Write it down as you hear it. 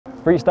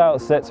Freestyle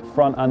sits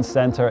front and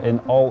center in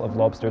all of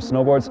Lobster's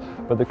snowboards,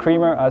 but the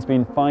Creamer has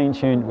been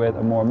fine-tuned with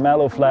a more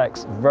mellow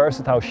flex,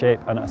 versatile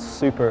shape and a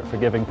super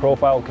forgiving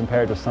profile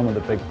compared to some of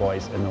the big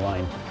boys in the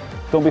line.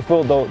 Don't be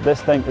fooled though,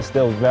 this thing is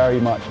still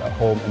very much at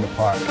home in the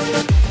park.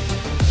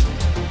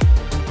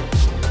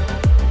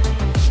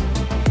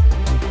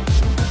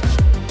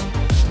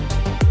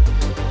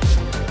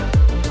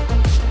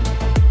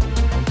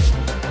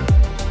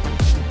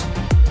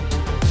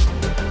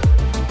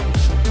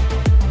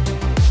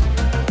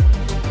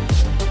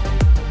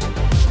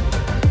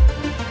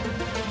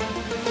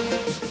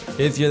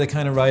 If you're the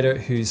kind of rider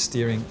who's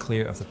steering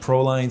clear of the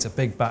pro lines, a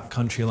big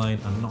backcountry line,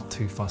 and not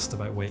too fussed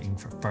about waiting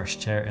for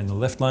first chair in the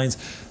lift lines,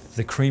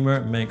 the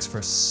Creamer makes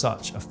for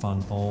such a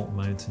fun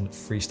all-mountain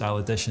freestyle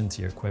addition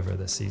to your quiver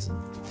this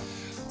season.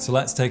 So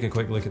let's take a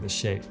quick look at the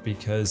shape,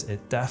 because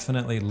it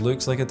definitely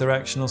looks like a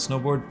directional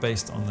snowboard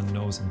based on the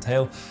nose and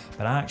tail,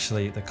 but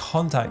actually the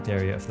contact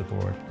area of the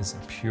board is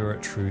a pure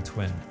true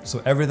twin.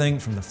 So everything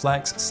from the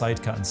flex,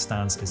 side cut and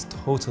stance is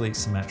totally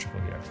symmetrical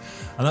here.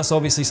 And that's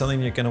obviously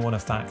something you're going to want to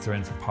factor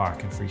in for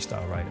park and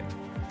freestyle riding.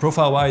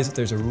 Profile-wise,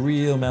 there's a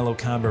real mellow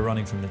camber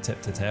running from the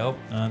tip to tail,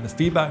 and the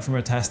feedback from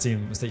our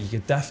testing was that you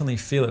could definitely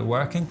feel it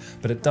working,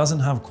 but it doesn't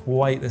have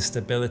quite the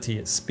stability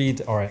at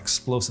speed or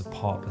explosive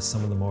pop as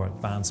some of the more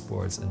advanced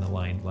boards in the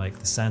line, like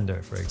the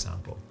Sender, for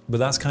example. But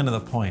that's kind of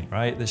the point,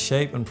 right? The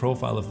shape and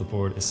profile of the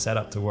board is set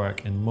up to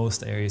work in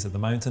most areas of the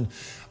mountain,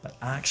 but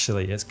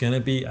actually it's going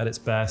to be at its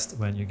best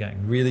when you're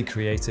getting really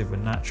creative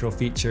with natural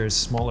features,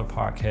 smaller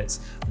park hits,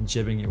 and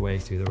jibbing your way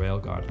through the rail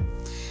garden.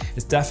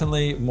 It's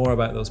definitely more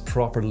about those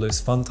proper loose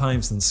fun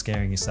times than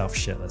scaring yourself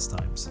shitless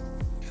times.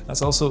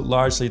 That's also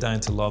largely down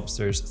to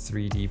Lobster's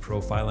 3D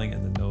profiling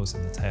in the nose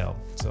and the tail.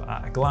 So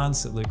at a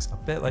glance, it looks a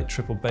bit like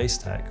triple base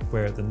tech,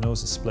 where the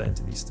nose is split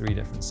into these 3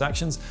 different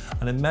sections,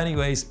 and in many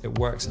ways, it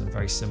works in a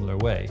very similar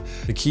way.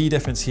 The key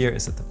difference here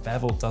is that the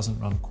bevel doesn't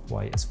run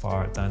quite as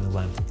far down the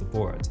length of the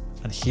board.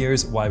 And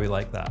here's why we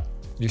like that.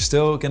 You're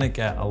still going to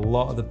get a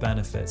lot of the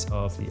benefits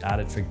of the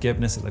added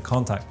forgiveness at the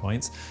contact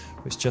points,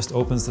 which just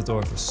opens the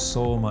door for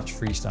so much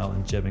freestyle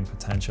and jibbing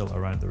potential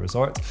around the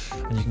resort,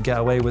 and you can get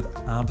away with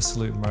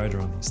absolute murder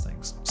on these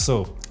things.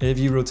 So if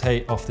you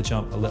rotate off the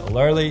jump a little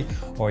early,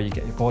 or you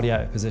get your body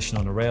out of position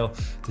on a rail,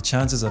 the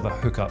chances of a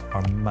hookup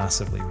are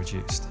massively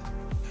reduced.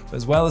 But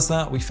as well as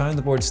that, we found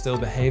the board still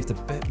behaved a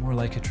bit more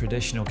like a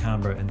traditional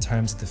camber in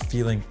terms of the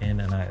feeling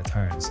in and out of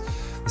turns.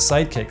 The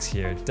side kicks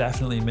here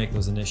definitely make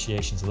those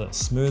initiations a little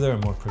smoother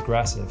and more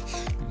progressive,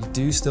 but you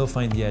do still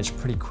find the edge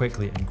pretty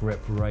quickly and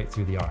grip right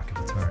through the arc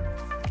of the turn.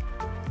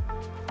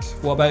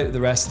 What about the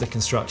rest of the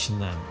construction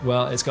then?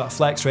 Well, it's got a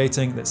flex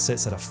rating that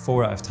sits at a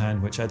 4 out of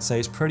 10, which I'd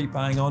say is pretty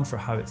bang on for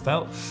how it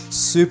felt.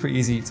 Super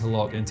easy to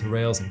lock into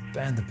rails and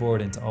bend the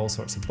board into all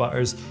sorts of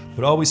butters,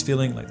 but always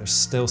feeling like there's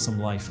still some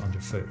life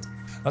underfoot.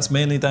 That's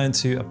mainly down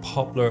to a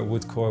poplar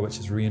wood core, which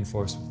is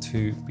reinforced with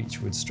 2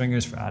 beechwood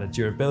stringers for added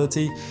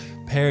durability,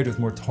 paired with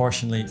more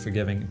torsionally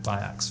forgiving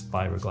Biax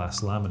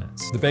fiberglass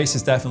laminates. The base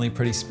is definitely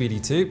pretty speedy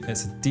too.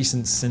 It's a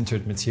decent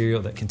sintered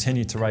material that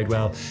continued to ride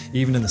well,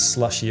 even in the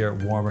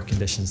slushier, warmer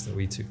conditions that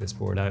we took this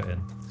board out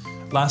in.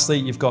 Lastly,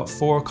 you've got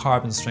 4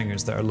 carbon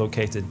stringers that are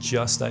located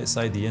just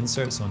outside the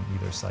inserts on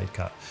either side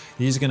cut.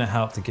 These are going to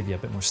help to give you a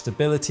bit more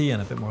stability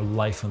and a bit more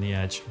life on the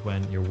edge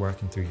when you're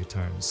working through your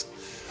turns.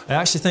 I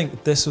actually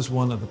think this was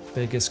one of the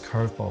biggest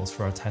curveballs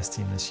for our test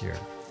team this year.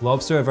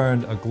 Lobster have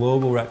earned a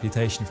global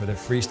reputation for their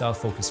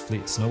freestyle-focused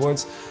fleet of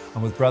snowboards,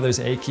 and with brothers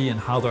Aki and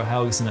Haldor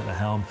Helgesen at the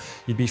helm,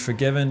 you'd be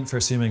forgiven for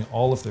assuming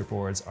all of their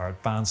boards are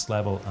advanced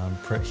level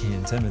and pretty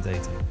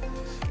intimidating.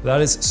 But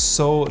that is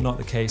so not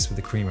the case with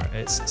the Creamer.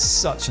 It's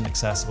such an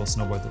accessible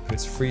snowboard that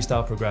puts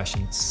freestyle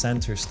progression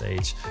center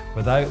stage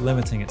without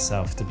limiting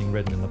itself to being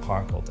ridden in the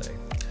park all day.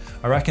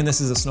 I reckon this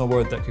is a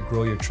snowboard that could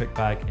grow your trick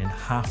bag in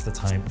half the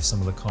time of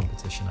some of the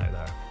competition out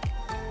there.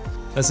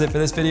 That's it for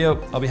this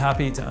video. I'll be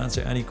happy to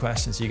answer any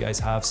questions you guys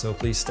have, so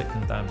please stick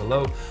them down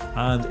below.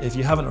 And if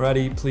you haven't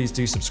already, please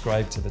do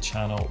subscribe to the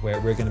channel,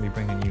 where we're going to be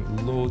bringing you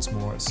loads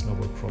more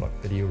snowboard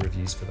product video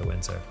reviews for the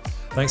winter.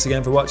 Thanks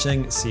again for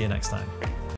watching. See you next time.